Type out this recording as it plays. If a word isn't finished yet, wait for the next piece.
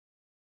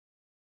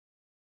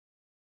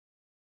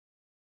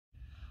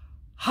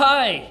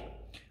Hi,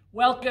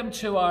 welcome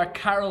to our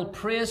Carol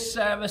Praise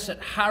service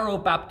at Harrow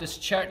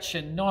Baptist Church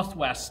in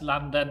Northwest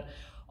London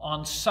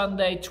on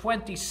Sunday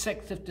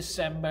 26th of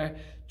December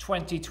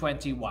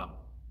 2021.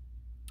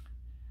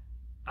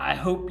 I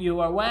hope you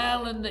are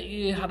well and that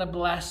you had a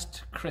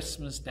blessed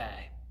Christmas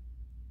day.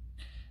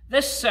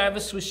 This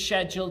service was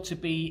scheduled to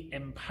be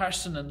in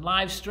person and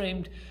live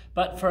streamed,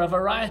 but for a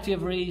variety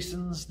of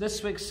reasons,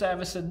 this week's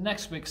service and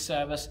next week's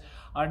service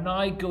are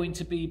now going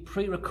to be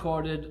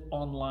pre-recorded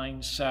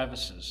online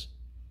services.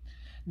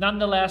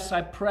 Nonetheless,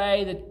 I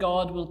pray that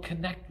God will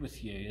connect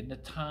with you in the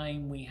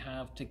time we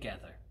have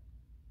together.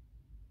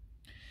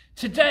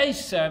 Today's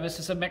service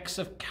is a mix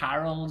of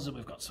carols, and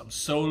we've got some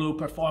solo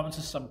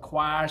performances, some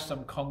choir,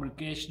 some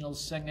congregational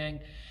singing.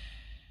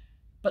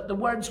 But the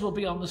words will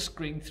be on the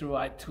screen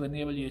throughout to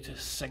enable you to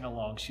sing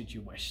along should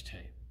you wish to.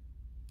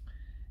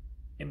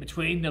 In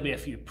between, there'll be a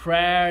few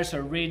prayers,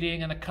 a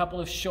reading, and a couple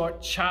of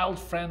short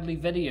child-friendly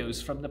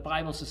videos from the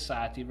Bible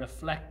Society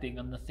reflecting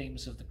on the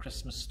themes of the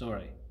Christmas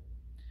story.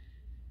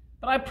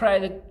 But I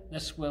pray that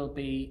this will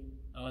be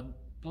a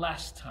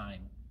blessed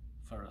time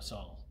for us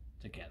all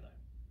together.